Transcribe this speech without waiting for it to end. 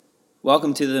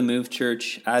Welcome to the Move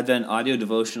Church Advent audio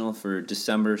devotional for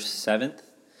December 7th.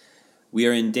 We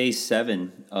are in day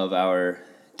 7 of our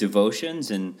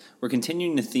devotions, and we're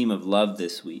continuing the theme of love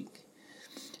this week.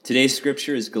 Today's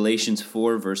scripture is Galatians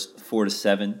 4, verse 4 to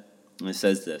 7, and it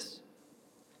says this: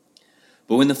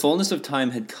 "But when the fullness of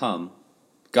time had come,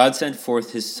 God sent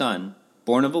forth his Son,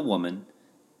 born of a woman,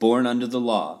 born under the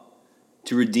law,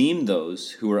 to redeem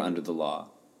those who were under the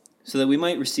law, so that we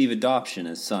might receive adoption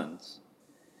as sons.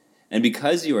 And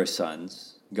because you are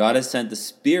sons, God has sent the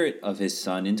Spirit of his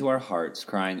Son into our hearts,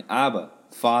 crying, 'Abba,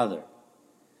 Father.'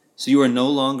 So you are no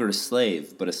longer a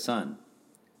slave, but a son.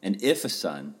 And if a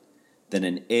son, then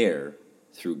an heir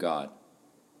through God."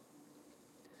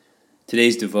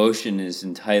 Today's devotion is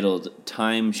entitled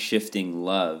Time-Shifting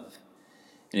Love,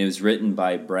 and it was written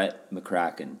by Brett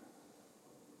McCracken.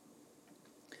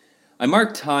 I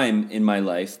mark time in my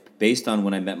life based on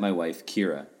when I met my wife,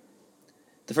 Kira.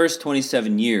 The first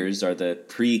 27 years are the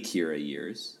pre-Kira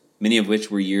years, many of which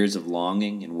were years of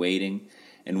longing and waiting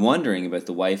and wondering about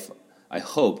the wife I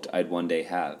hoped I'd one day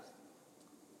have.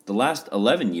 The last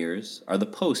 11 years are the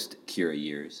post-Kira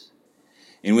years,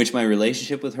 in which my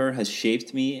relationship with her has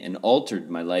shaped me and altered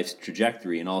my life's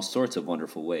trajectory in all sorts of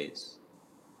wonderful ways.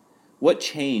 What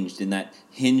changed in that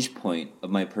hinge point of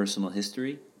my personal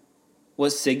history? What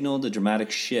signaled a dramatic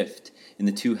shift in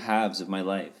the two halves of my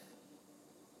life?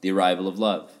 The arrival of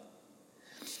love,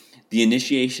 the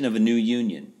initiation of a new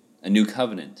union, a new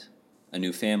covenant, a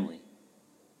new family.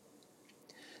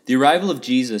 The arrival of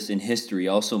Jesus in history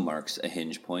also marks a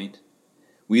hinge point.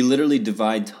 We literally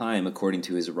divide time according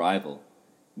to his arrival: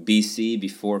 BC,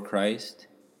 before Christ;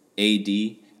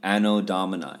 AD, Anno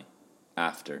Domini,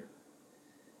 after.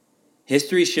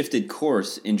 History shifted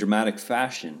course in dramatic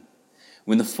fashion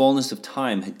when the fullness of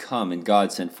time had come and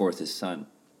God sent forth his Son.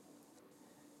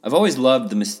 I've always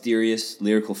loved the mysterious,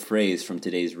 lyrical phrase from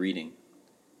today's reading: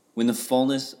 "When the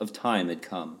fullness of time had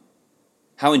come."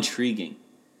 How intriguing.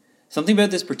 Something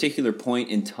about this particular point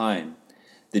in time,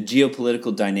 the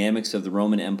geopolitical dynamics of the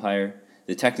Roman Empire,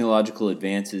 the technological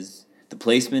advances, the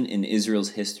placement in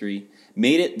Israel's history,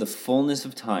 made it the fullness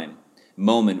of time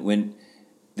moment when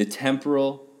the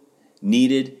temporal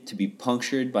needed to be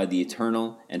punctured by the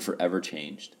eternal and forever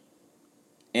changed.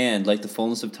 And, like the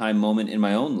fullness of time moment in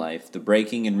my own life, the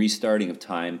breaking and restarting of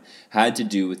time had to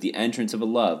do with the entrance of a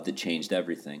love that changed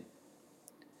everything.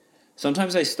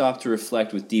 Sometimes I stop to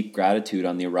reflect with deep gratitude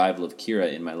on the arrival of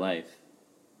Kira in my life,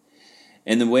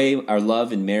 and the way our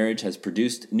love in marriage has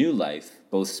produced new life,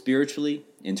 both spiritually,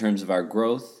 in terms of our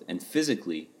growth, and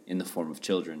physically, in the form of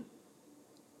children.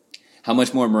 How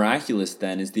much more miraculous,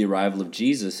 then, is the arrival of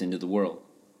Jesus into the world,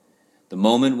 the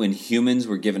moment when humans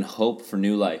were given hope for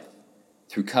new life.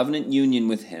 Through covenant union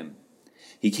with him,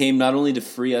 he came not only to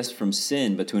free us from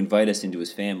sin, but to invite us into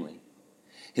his family.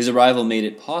 His arrival made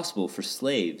it possible for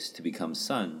slaves to become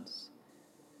sons,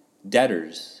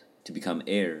 debtors to become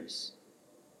heirs,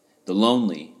 the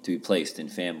lonely to be placed in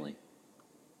family.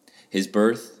 His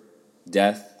birth,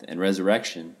 death, and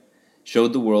resurrection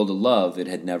showed the world a love it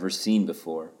had never seen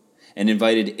before, and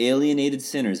invited alienated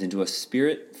sinners into a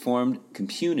spirit-formed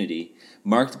community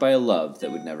marked by a love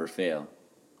that would never fail.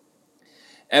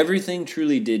 Everything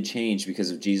truly did change because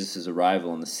of Jesus'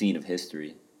 arrival on the scene of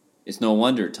history. It's no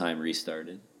wonder time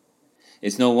restarted.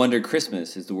 It's no wonder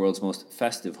Christmas is the world's most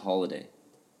festive holiday.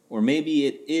 Or maybe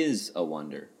it is a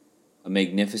wonder, a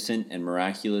magnificent and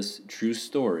miraculous true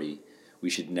story we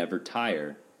should never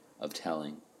tire of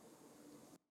telling.